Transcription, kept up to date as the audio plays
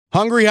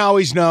Hungry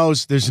Howie's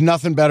knows there's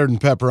nothing better than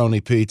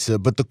pepperoni pizza,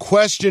 but the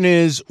question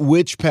is,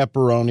 which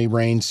pepperoni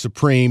reigns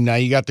supreme? Now,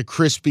 you got the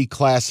crispy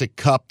classic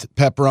cupped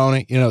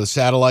pepperoni, the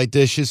satellite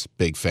dishes,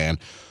 big fan.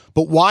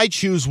 But why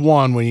choose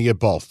one when you get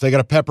both? They got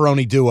a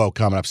pepperoni duo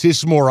coming up. See, this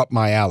is more up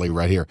my alley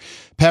right here.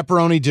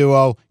 Pepperoni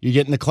duo, you're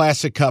getting the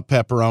classic cup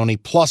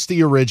pepperoni, plus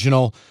the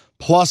original,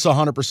 plus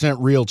 100%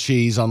 real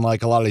cheese,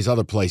 unlike a lot of these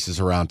other places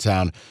around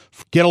town.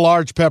 Get a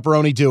large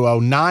pepperoni duo,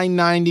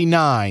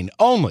 $9.99,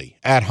 only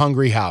at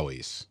Hungry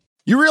Howie's.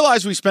 You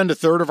realize we spend a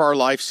third of our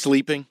life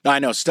sleeping? I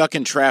know, stuck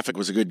in traffic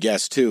was a good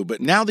guess too, but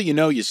now that you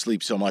know you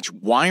sleep so much,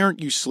 why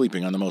aren't you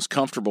sleeping on the most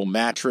comfortable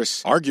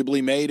mattress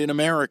arguably made in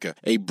America?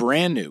 A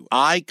brand new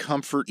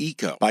iComfort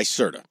Eco by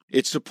Serta.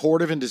 It's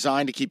supportive and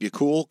designed to keep you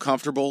cool,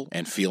 comfortable,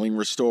 and feeling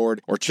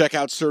restored. Or check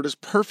out Serta's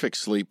Perfect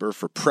Sleeper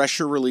for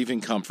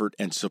pressure-relieving comfort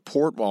and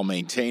support while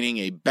maintaining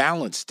a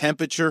balanced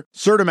temperature.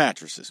 Serta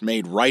mattresses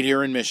made right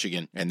here in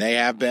Michigan, and they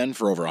have been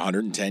for over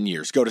 110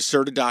 years. Go to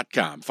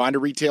Serta.com. Find a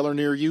retailer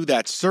near you.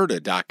 That's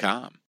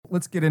Serta.com.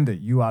 Let's get into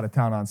you out of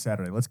town on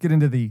Saturday. Let's get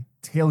into the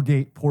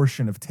tailgate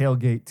portion of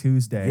Tailgate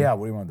Tuesday. Yeah,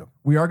 what do you want to do?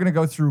 We are going to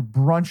go through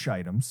brunch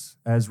items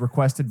as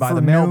requested by for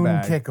the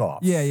mailbag. Kickoff.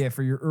 Yeah,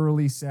 for your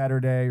early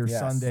Saturday or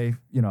Sunday,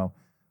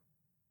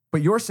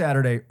 But your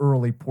Saturday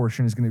early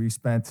portion is going to be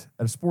spent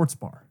at a sports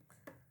bar.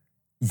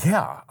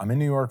 Yeah, I'm in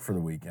New York for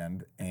the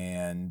weekend,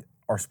 and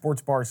our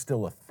sports bar is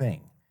still a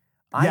thing.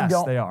 Yes,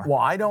 they are. Well,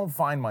 I don't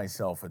find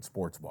myself at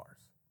sports bars.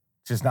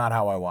 It's just not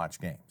how I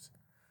watch games.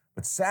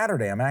 But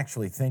Saturday, I'm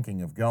actually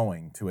thinking of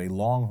going to a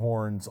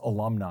Longhorns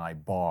alumni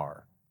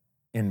bar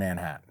in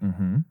Manhattan.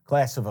 Mm-hmm.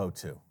 Class of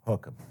 '02,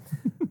 hook 'em.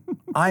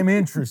 I'm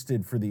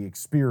interested for the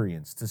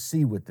experience to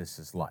see what this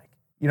is like.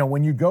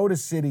 When you go to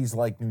cities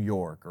like New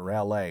York or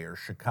LA or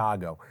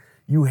Chicago,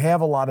 you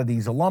have a lot of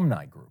these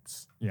alumni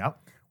groups. Yep.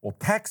 Well,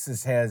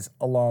 Texas has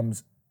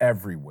alums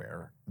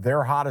everywhere.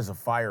 They're hot as a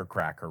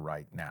firecracker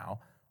right now.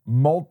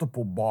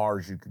 Multiple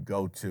bars you could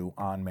go to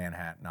on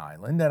Manhattan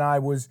Island, and I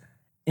was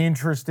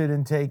interested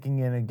in taking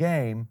in a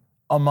game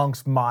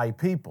amongst my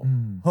people.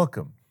 Hook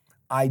 'em.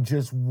 I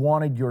just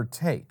wanted your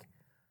take.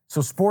 So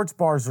sports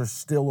bars are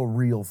still a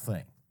real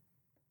thing.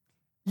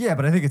 Yeah,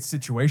 but I think it's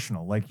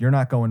situational. Like, you're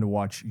not going to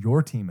watch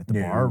your team at the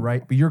bar,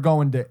 right? But you're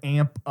going to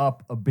amp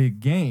up a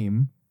big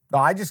game. No,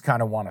 I just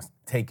kind of want to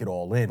take it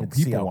all in and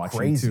see how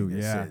crazy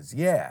this is.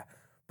 Yeah.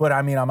 But,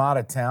 I'm out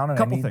of town. And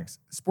a couple things.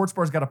 Sports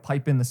bars got to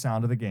pipe in the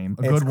sound of the game.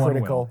 A good one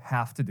will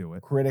have to do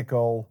it.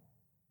 Critical.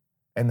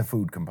 And the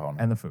food component.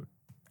 And the food.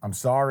 I'm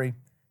sorry.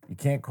 You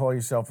can't call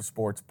yourself a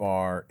sports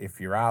bar if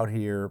you're out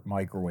here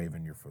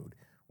microwaving your food.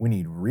 We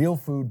need real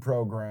food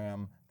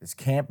program. This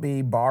can't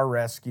be bar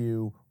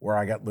rescue where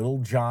I got little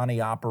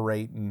Johnny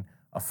operating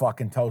a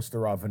fucking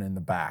toaster oven in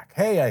the back.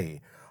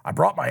 Hey, I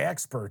brought my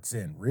experts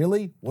in.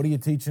 Really? What are you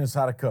teaching us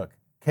how to cook?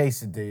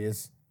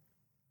 Quesadillas.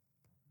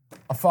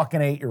 A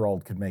fucking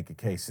 8-year-old could make a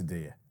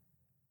quesadilla.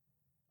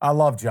 I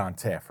love John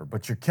Taffer,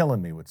 but you're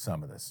killing me with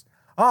some of this.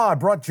 I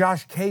brought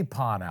Josh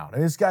Capon out.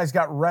 This guy's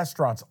got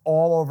restaurants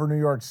all over New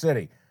York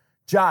City.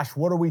 Josh,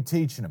 what are we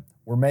teaching him?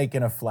 We're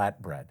making a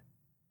flatbread.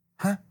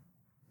 Huh?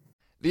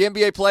 The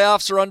NBA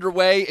playoffs are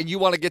underway, and you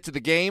want to get to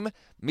the game?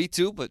 Me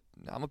too, but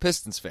I'm a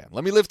Pistons fan.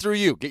 Let me live through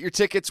you. Get your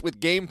tickets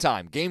with Game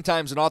Time. Game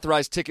Time's an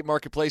authorized ticket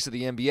marketplace of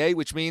the NBA,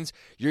 which means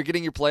you're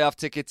getting your playoff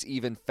tickets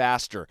even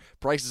faster.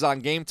 Prices on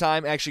Game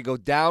Time actually go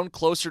down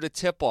closer to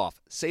tip-off.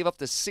 Save up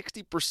to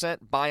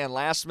 60% buying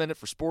last minute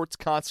for sports,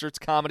 concerts,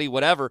 comedy,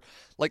 whatever.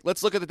 Like,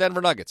 let's look at the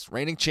Denver Nuggets.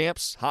 Reigning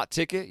champs, hot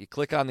ticket. You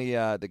click on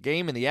the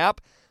game in the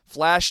app.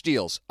 Flash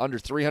deals under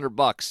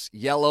 $300.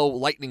 Yellow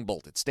lightning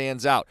bolt, it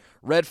stands out.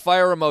 Red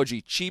fire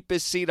emoji,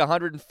 cheapest seat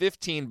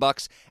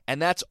 $115,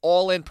 and that's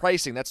all-in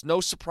pricing. That's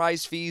no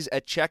surprise fees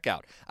at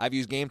checkout. I've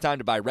used Game Time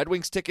to buy Red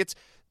Wings tickets.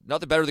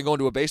 Nothing better than going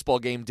to a baseball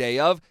game day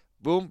of.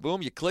 Boom,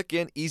 boom, you click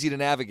in, easy to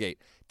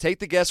navigate. Take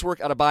the guesswork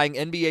out of buying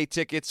NBA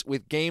tickets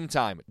with Game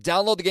Time.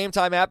 Download the Game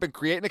Time app and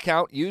create an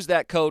account. Use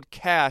that code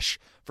CASH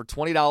for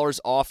 $20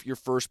 off your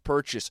first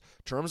purchase.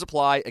 Terms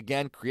apply.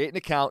 Again, create an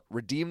account,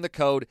 redeem the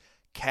code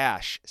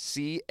CASH,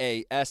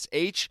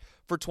 C-A-S-H,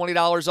 for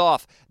 $20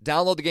 off.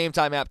 Download the Game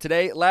Time app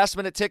today.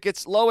 Last-minute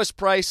tickets, lowest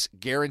price,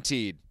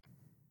 guaranteed.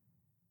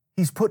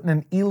 He's putting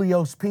an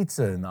Elios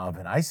pizza in the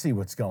oven. I see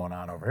what's going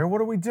on over here.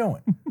 What are we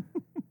doing?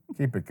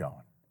 Keep it going.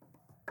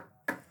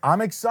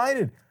 I'm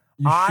excited.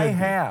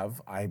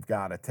 I've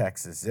got a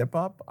Texas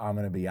zip-up. I'm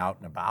going to be out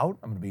and about.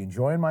 I'm going to be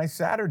enjoying my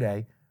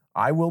Saturday.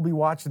 I will be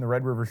watching the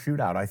Red River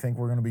Shootout. I think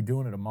we're going to be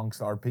doing it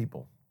amongst our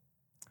people.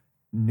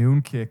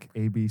 Noon kick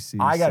ABC.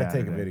 I got to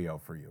take a video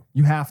for you.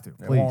 You have to,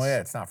 please. Well,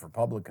 yeah, it's not for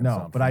public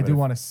consumption. No, but I do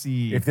want to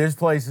see. If this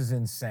place is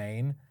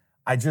insane,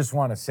 I just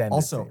want to send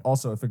it to you.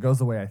 Also, if it goes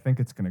the way I think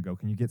it's going to go,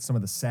 can you get some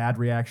of the sad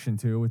reaction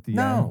too at the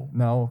end?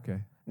 No?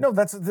 Okay. No,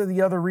 that's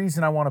the other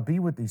reason I want to be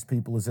with these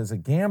people is as a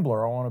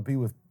gambler, I want to be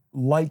with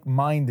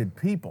like-minded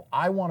people.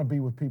 I want to be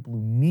with people who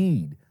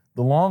need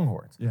the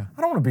Longhorns. Yeah. I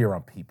don't want to be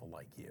around people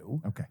like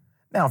you. Okay.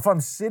 Now, if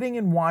I'm sitting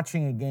and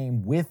watching a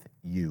game with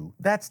you,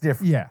 that's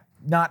different. Yeah.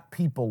 Not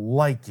people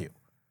like you.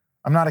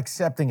 I'm not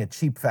accepting a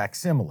cheap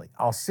facsimile.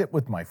 I'll sit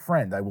with my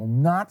friend. I will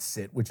not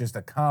sit with just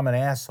a common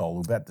asshole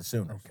who bet the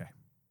Sooners. Okay.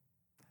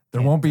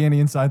 There won't be any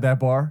inside that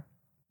bar.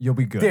 You'll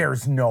be good.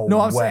 There's no way.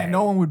 No, I'm saying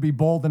no one would be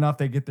bold enough.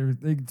 They get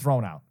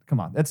thrown out. Come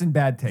on. That's in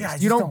bad taste. Yeah,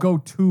 you don't go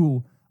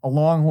to a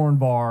Longhorn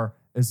bar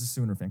as a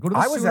Sooner fan. Go to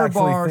the Sooner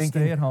bar,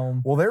 stay at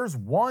home. Well, there's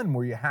one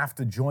where you have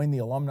to join the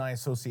Alumni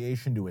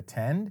Association to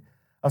attend.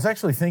 I was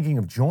actually thinking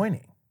of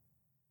joining.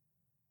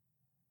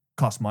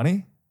 Cost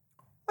money?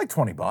 Like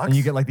 $20. And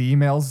you get like the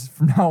emails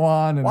from now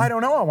on. And well, I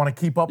don't know. I want to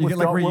keep up with you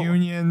get like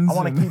reunions. I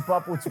want to keep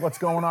up with what's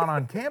going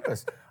on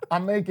campus.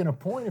 I'm making a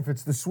point if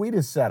it's the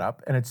sweetest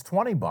setup and it's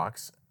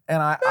 $20.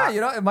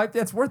 And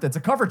that's worth it. It's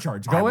a cover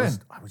charge. Go in.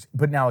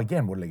 But now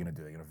again, what are they going to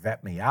do? They're going to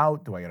vet me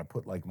out? Do I got to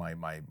put like my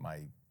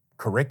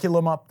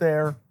curriculum up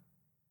there?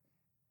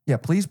 Yeah,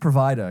 please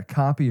provide a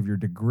copy of your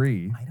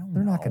degree.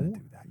 They're not going to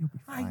do that. You'll be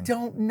fine. I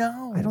don't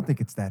know. I don't think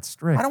it's that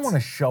strict. I don't want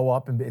to show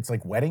up and it's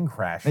like Wedding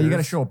Crashers. Now you got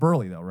to show up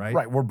early though, right?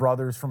 Right. We're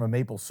brothers from a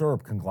maple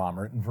syrup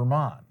conglomerate in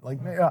Vermont. Like,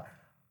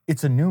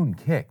 it's a noon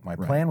kick. My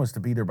plan was to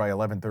be there by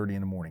 11:30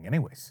 in the morning.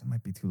 Anyways, it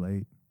might be too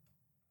late.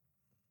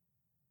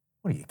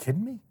 What are you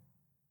kidding me?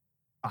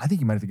 I think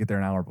you might have to get there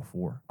an hour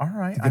before. All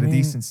right. To get a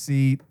decent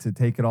seat, to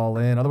take it all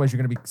in. Otherwise,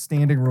 you're going to be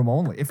standing room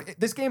only. If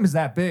this game is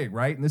that big,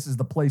 right, and this is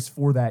the place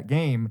for that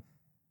game.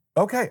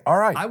 Okay, all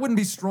right. I wouldn't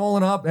be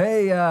strolling up.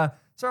 Hey,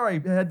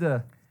 sorry, I had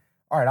to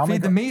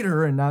feed the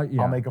meter, and now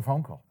I'll make a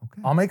phone call.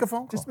 Okay. I'll make a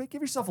phone call. Just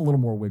give yourself a little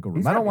more wiggle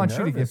room. I don't want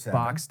you to get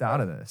boxed out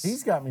of this.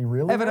 He's got me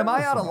really Evan, am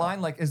I out of line?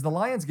 Like, as the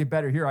Lions get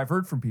better here, I've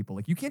heard from people,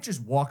 like, you can't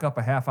just walk up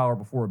a half hour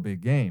before a big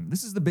game.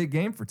 This is the big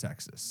game for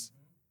Texas.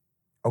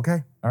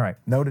 Okay. All right.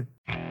 Noted.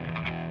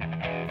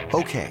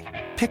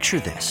 Okay,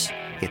 picture this.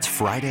 It's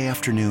Friday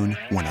afternoon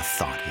when a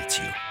thought hits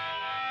you.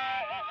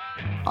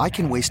 I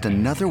can waste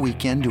another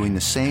weekend doing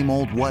the same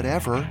old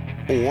whatever,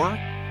 or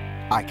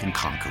I can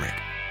conquer it.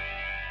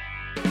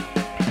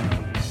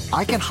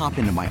 I can hop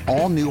into my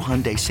all-new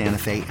Hyundai Santa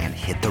Fe and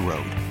hit the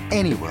road.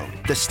 Any road.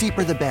 The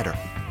steeper, the better.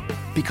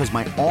 Because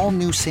my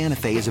all-new Santa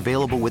Fe is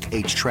available with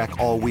H-Track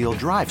all-wheel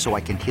drive, so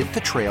I can hit the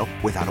trail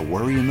without a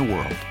worry in the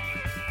world.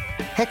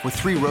 Heck, with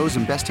 3 rows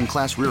and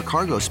best-in-class rear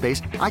cargo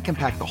space, I can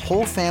pack the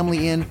whole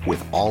family in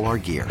with all our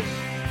gear.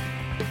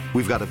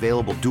 We've got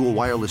available dual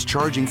wireless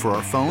charging for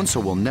our phones, so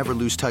we'll never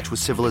lose touch with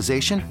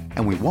civilization,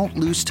 and we won't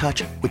lose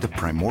touch with the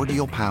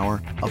primordial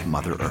power of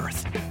Mother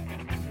Earth.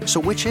 So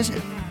which is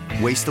it?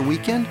 Waste the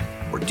weekend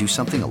or do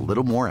something a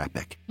little more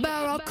epic?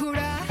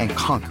 And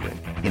conquer it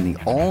in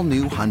the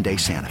all-new Hyundai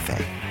Santa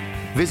Fe.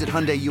 Visit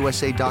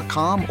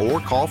HyundaiUSA.com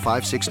or call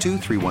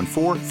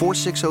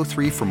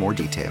 562-314-4603 for more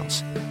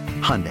details.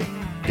 Hyundai,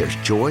 there's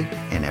joy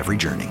in every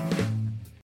journey.